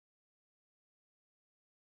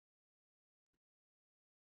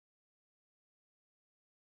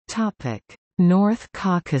 North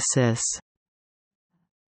Caucasus.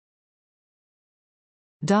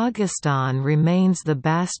 Dagestan remains the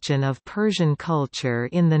bastion of Persian culture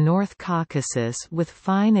in the North Caucasus, with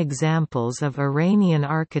fine examples of Iranian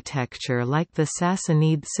architecture like the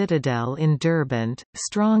Sassanid citadel in Derbent,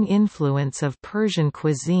 strong influence of Persian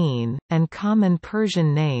cuisine, and common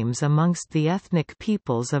Persian names amongst the ethnic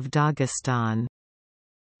peoples of Dagestan.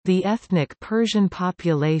 The ethnic Persian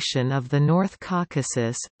population of the North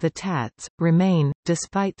Caucasus, the Tats, remain,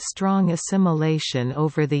 despite strong assimilation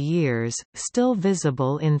over the years, still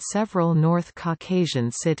visible in several North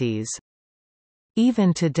Caucasian cities.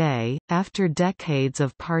 Even today, after decades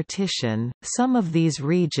of partition, some of these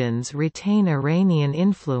regions retain Iranian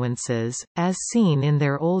influences, as seen in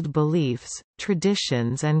their old beliefs,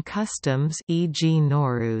 traditions and customs, e.g.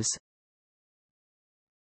 Nowruz.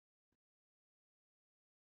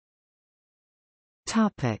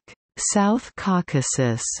 South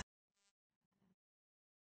Caucasus.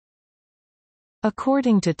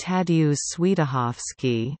 According to Tadeusz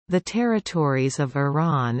Swiatkowski, the territories of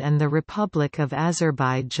Iran and the Republic of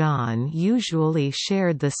Azerbaijan usually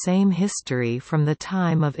shared the same history from the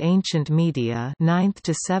time of ancient Media 9th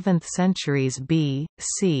to 7th centuries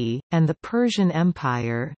B.C., and the Persian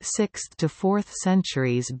Empire 6th to 4th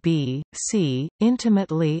centuries B.C.,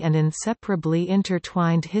 intimately and inseparably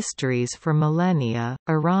intertwined histories for millennia.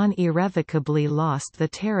 Iran irrevocably lost the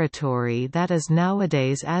territory that is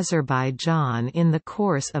nowadays Azerbaijan in the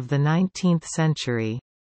course of the 19th century.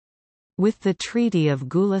 With the Treaty of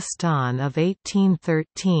Gulistan of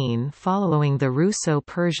 1813 following the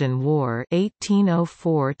Russo-Persian War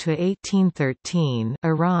 1804–1813,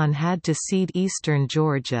 Iran had to cede eastern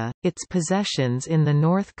Georgia, its possessions in the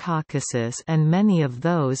North Caucasus and many of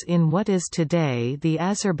those in what is today the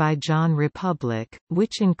Azerbaijan Republic,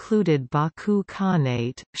 which included Baku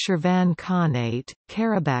Khanate, Shirvan Khanate,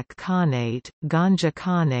 Karabakh Khanate, Ganja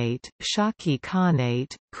Khanate, Shaki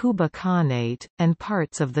Khanate, Kuba Khanate, and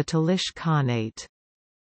parts of the Talish Khanate.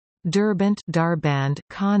 Darband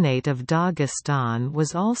Khanate of Dagestan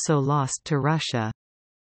was also lost to Russia.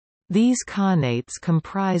 These khanates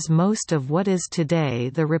comprise most of what is today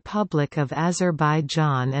the Republic of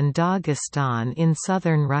Azerbaijan and Dagestan in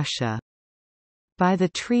southern Russia. By the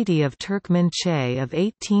Treaty of Turkmenistan of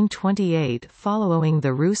 1828 following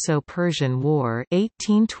the Russo-Persian War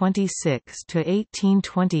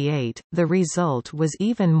 1826–1828, the result was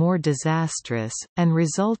even more disastrous, and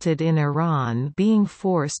resulted in Iran being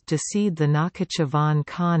forced to cede the Nakhchivan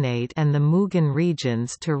Khanate and the Mughal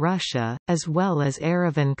regions to Russia, as well as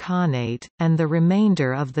Yerevan Khanate, and the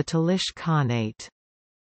remainder of the Talish Khanate.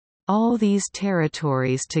 All these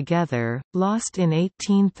territories together, lost in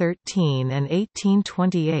 1813 and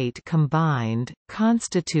 1828 combined,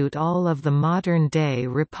 constitute all of the modern-day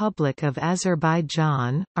Republic of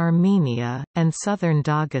Azerbaijan, Armenia, and southern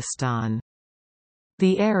Dagestan.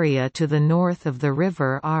 The area to the north of the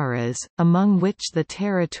river Aras, among which the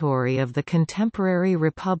territory of the contemporary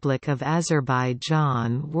Republic of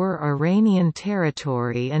Azerbaijan were Iranian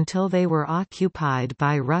territory until they were occupied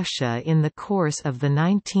by Russia in the course of the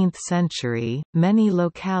 19th century. Many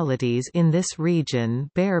localities in this region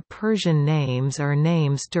bear Persian names or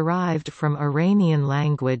names derived from Iranian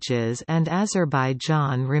languages, and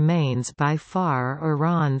Azerbaijan remains by far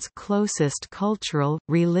Iran's closest cultural,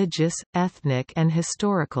 religious, ethnic and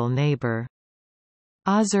historical neighbor.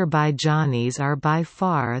 Azerbaijanis are by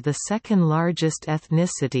far the second largest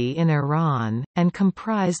ethnicity in Iran, and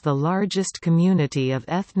comprise the largest community of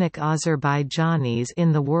ethnic Azerbaijanis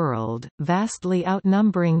in the world, vastly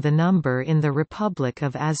outnumbering the number in the Republic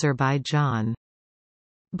of Azerbaijan.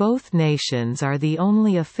 Both nations are the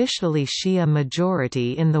only officially Shia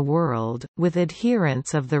majority in the world, with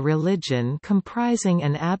adherents of the religion comprising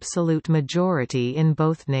an absolute majority in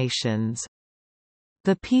both nations.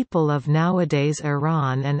 The people of nowadays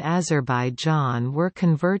Iran and Azerbaijan were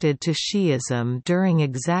converted to Shi'ism during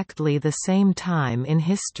exactly the same time in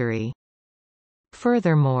history.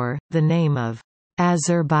 Furthermore, the name of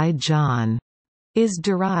Azerbaijan is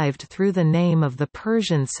derived through the name of the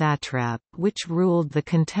Persian satrap which ruled the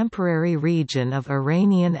contemporary region of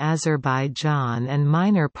Iranian Azerbaijan and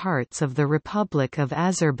minor parts of the Republic of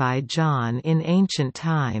Azerbaijan in ancient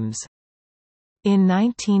times. In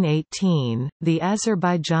 1918, the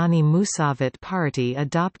Azerbaijani Musavat Party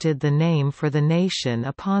adopted the name for the nation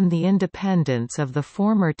upon the independence of the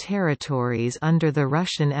former territories under the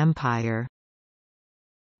Russian Empire.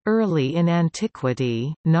 Early in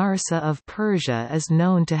antiquity, Narsa of Persia is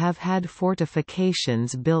known to have had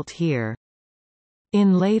fortifications built here.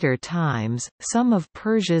 In later times, some of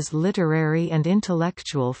Persia's literary and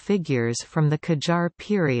intellectual figures from the Qajar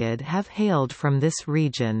period have hailed from this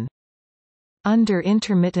region. Under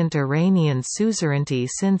intermittent Iranian suzerainty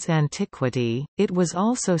since antiquity, it was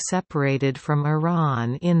also separated from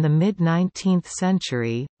Iran in the mid-19th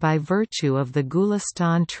century, by virtue of the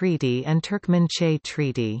Gulistan Treaty and Turkmenchay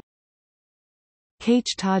Treaty. Kach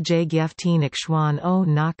Tajikistan o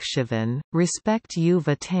Nakhchivan, respect you've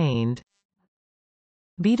attained.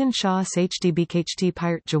 Bedan Shah Shdbkht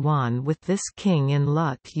Pirt Jawan, with this king in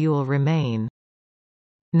luck you'll remain.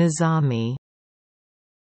 Nizami.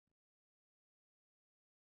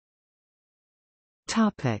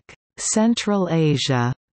 Central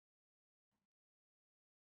Asia.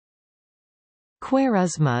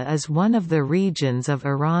 Khwarezma is one of the regions of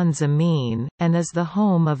Iran's Amin, and is the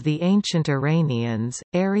home of the ancient Iranians,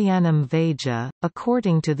 Arianam Vaja,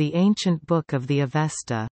 according to the ancient book of the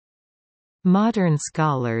Avesta. Modern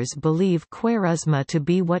scholars believe Khwarezma to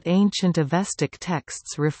be what ancient Avestic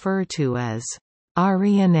texts refer to as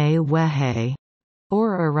Ariane Wehe,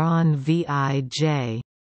 or Iran Vij.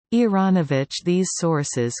 Iranovich. These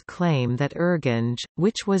sources claim that Urganj,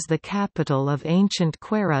 which was the capital of ancient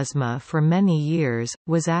Khwarezma for many years,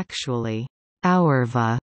 was actually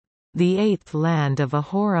Aurva, the eighth land of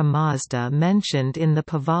Ahura Mazda mentioned in the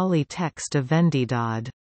Pahlavi text of Vendidad.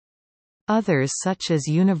 Others such as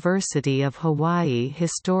University of Hawaii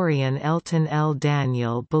historian Elton L.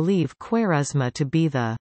 Daniel believe Khwarezma to be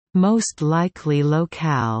the most likely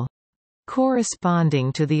locale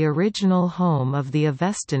corresponding to the original home of the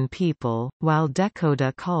Avestan people, while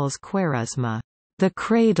Decoda calls Khwarezma the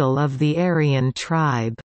cradle of the Aryan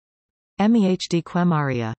tribe. Mehd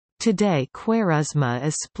Quemaria. Today Khwarezma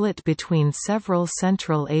is split between several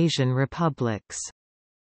Central Asian republics.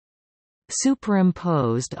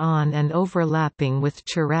 Superimposed on and overlapping with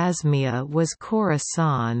Chorasmia was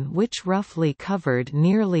Khorasan, which roughly covered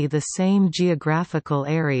nearly the same geographical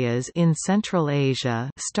areas in Central Asia,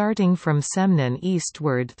 starting from Semnan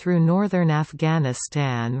eastward through northern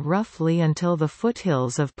Afghanistan roughly until the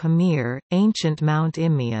foothills of Pamir, ancient Mount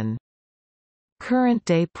Imyan.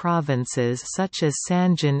 Current-day provinces such as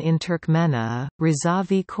Sanjan in Turkmenia,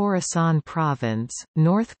 Razavi Khorasan Province,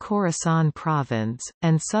 North Khorasan Province,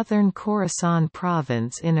 and Southern Khorasan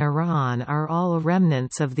Province in Iran are all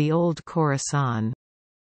remnants of the old Khorasan.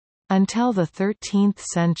 Until the 13th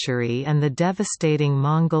century and the devastating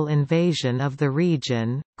Mongol invasion of the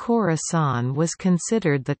region, Khorasan was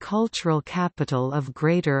considered the cultural capital of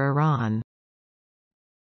Greater Iran.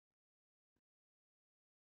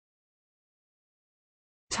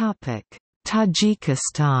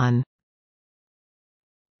 Tajikistan.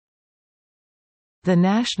 The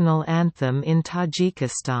national anthem in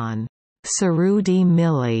Tajikistan, Sarudi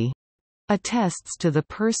Milli, attests to the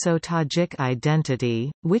Perso-Tajik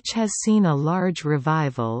identity, which has seen a large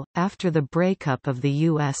revival, after the breakup of the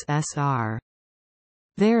USSR.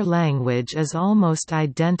 Their language is almost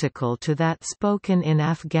identical to that spoken in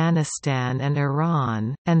Afghanistan and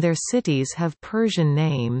Iran, and their cities have Persian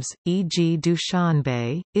names, e.g.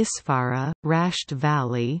 Dushanbe, Isfara, Rasht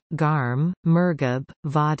Valley, Garm, Murghab,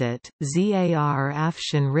 Vadat, Zar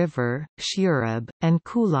Afshan River, Shurab, and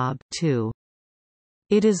Kulab too.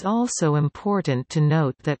 It is also important to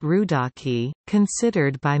note that Rudaki,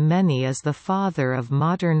 considered by many as the father of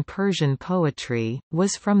modern Persian poetry,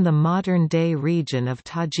 was from the modern-day region of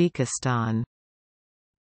Tajikistan.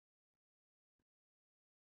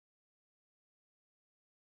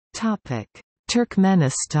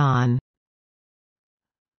 Turkmenistan.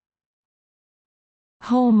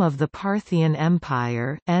 Home of the Parthian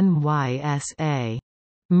Empire, Nysa.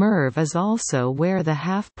 Merv is also where the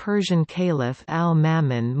half-Persian Caliph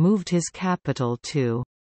al-Mamun moved his capital to.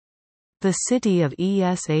 The city of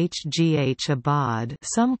Eshgh Abad,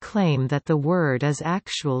 some claim that the word is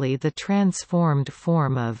actually the transformed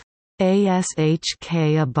form of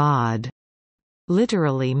Ashk Abad,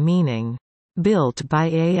 literally meaning, built by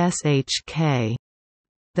Ashk.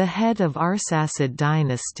 The head of Arsacid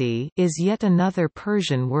dynasty is yet another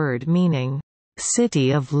Persian word meaning,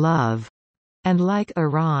 city of love. And like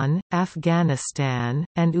Iran, Afghanistan,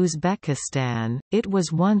 and Uzbekistan, it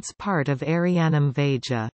was once part of Arianam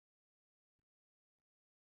Vaja.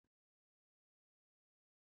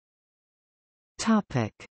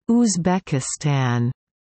 Uzbekistan.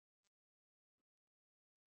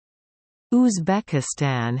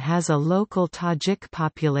 Uzbekistan has a local Tajik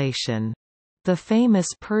population. The famous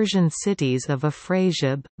Persian cities of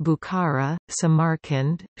Afrasiab, Bukhara,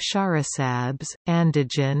 Samarkand, Shahrasabz,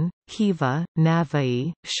 Andijan, Khiva,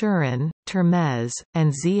 Navai, Shirin, Termez,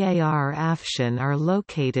 and Zar Afshan are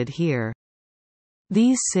located here.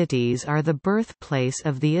 These cities are the birthplace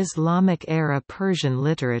of the Islamic-era Persian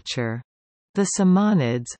literature. The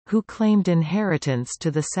Samanids, who claimed inheritance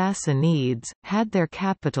to the Sassanids, had their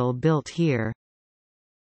capital built here.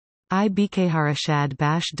 I Bkharashad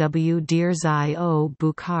Bash W Dirzai O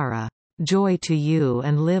Bukhara. Joy to you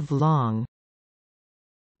and live long.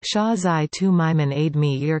 Shahzai Tumaiman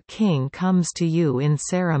Aidmi, your king comes to you in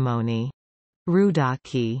ceremony.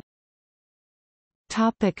 Rudaki.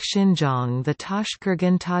 Xinjiang. The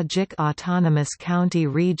Tashkurgan Tajik Autonomous County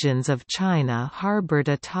regions of China harbored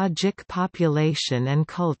a Tajik population and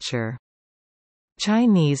culture.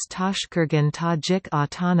 Chinese Tashkurgan Tajik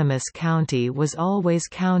Autonomous County was always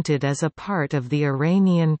counted as a part of the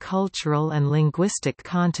Iranian cultural and linguistic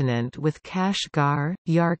continent, with Kashgar,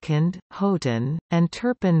 Yarkand, Khotan, and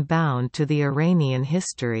Turpan bound to the Iranian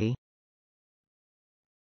history.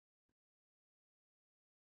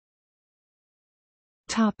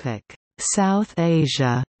 South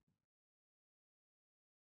Asia.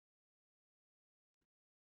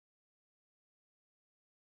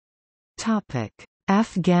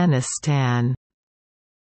 Afghanistan.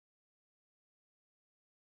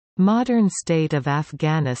 Modern state of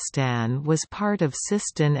Afghanistan was part of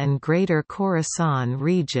Sistan and Greater Khorasan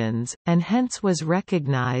regions, and hence was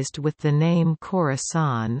recognized with the name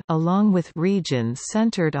Khorasan, along with regions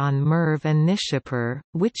centered on Merv and Nishapur,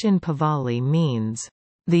 which in Pahlavi means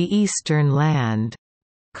the Eastern Land.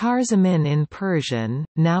 Kharzamin in Persian.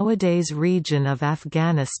 Nowadays region of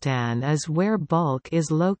Afghanistan is where Balkh is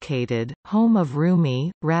located, home of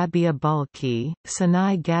Rumi, Rabia Balkhi,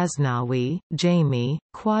 Sanai Ghaznawi, Jami,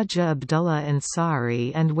 Khwaja Abdullah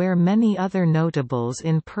Ansari, and where many other notables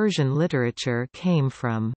in Persian literature came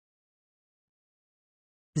from.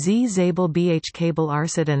 Zabul Bh Kabul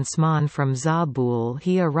Arsid Ansman. From Zabul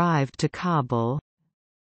he arrived to Kabul.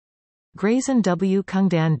 Grazan W.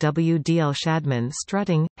 Kungdan W. Dl Shadman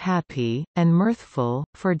strutting, happy, and mirthful,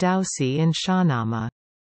 Ferdowsi in Shahnama.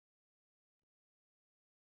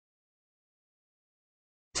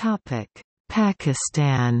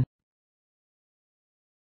 Pakistan.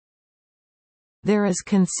 There is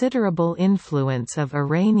considerable influence of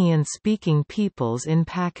Iranian-speaking peoples in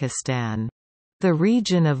Pakistan. The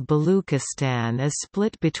region of Baluchistan is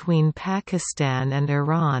split between Pakistan and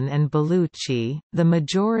Iran and Baluchi. The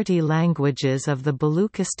majority languages of the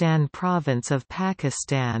Baluchistan province of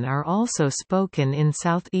Pakistan are also spoken in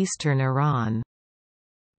southeastern Iran.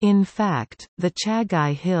 In fact, the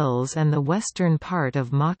Chagai Hills and the western part of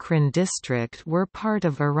Makran district were part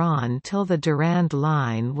of Iran till the Durand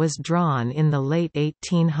Line was drawn in the late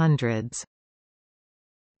 1800s.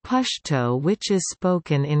 Pashto, which is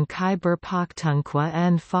spoken in Khyber Pakhtunkhwa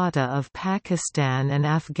and Fatah of Pakistan and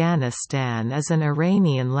Afghanistan, is an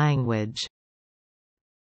Iranian language.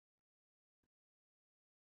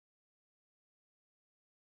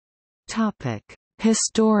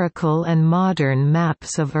 Historical and modern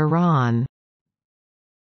maps of Iran.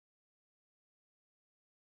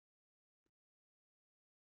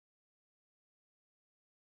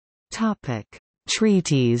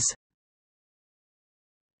 Treaties.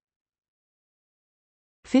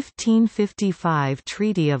 1555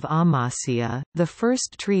 Treaty of Amasya, the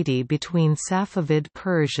first treaty between Safavid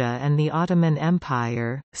Persia and the Ottoman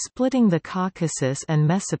Empire, splitting the Caucasus and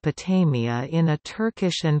Mesopotamia in a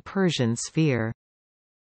Turkish and Persian sphere.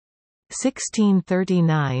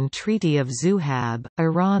 1639 Treaty of Zuhab,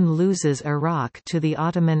 Iran loses Iraq to the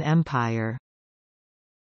Ottoman Empire.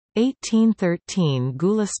 1813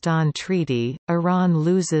 Gulistan Treaty, Iran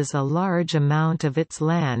loses a large amount of its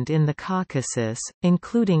land in the Caucasus,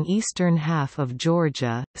 including eastern half of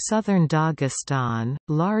Georgia, southern Dagestan,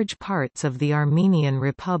 large parts of the Armenian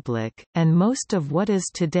Republic, and most of what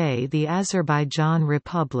is today the Azerbaijan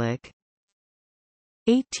Republic.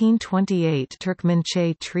 1828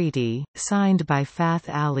 Turkmenchay Treaty, signed by Fath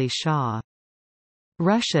Ali Shah.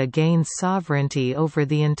 Russia gains sovereignty over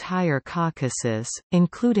the entire Caucasus,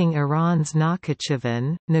 including Iran's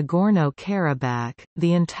Nakhichevan, Nagorno-Karabakh,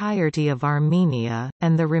 the entirety of Armenia,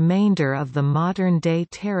 and the remainder of the modern-day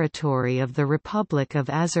territory of the Republic of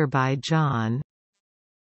Azerbaijan.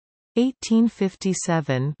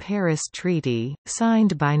 1857 Paris Treaty,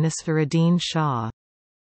 signed by Nasruddin Shah.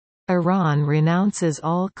 Iran renounces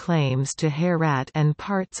all claims to Herat and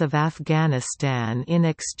parts of Afghanistan in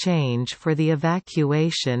exchange for the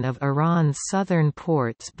evacuation of Iran's southern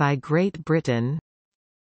ports by Great Britain.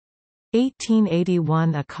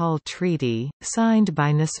 1881 Akal Treaty, signed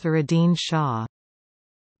by Nasruddin Shah.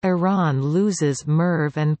 Iran loses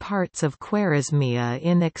Merv and parts of Khwarezmia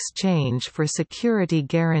in exchange for security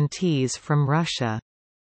guarantees from Russia.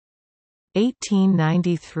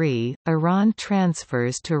 1893, Iran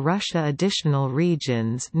transfers to Russia additional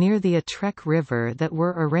regions near the Atrek River that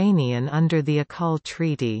were Iranian under the Akal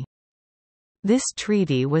Treaty. This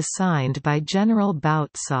treaty was signed by General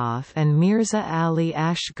Boutsoff and Mirza Ali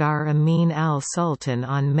Asghar Amin al-Sultan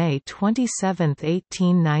on May 27,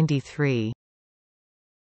 1893.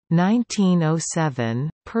 1907,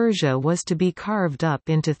 Persia was to be carved up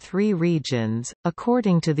into 3 regions,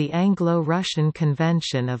 according to the Anglo-Russian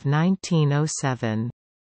Convention of 1907.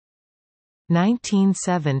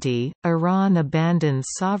 1970, Iran abandons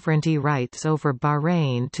sovereignty rights over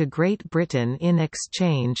Bahrain to Great Britain in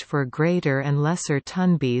exchange for Greater and Lesser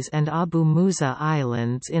Tunbs and Abu Musa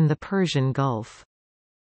Islands in the Persian Gulf.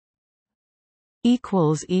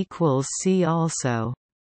 See also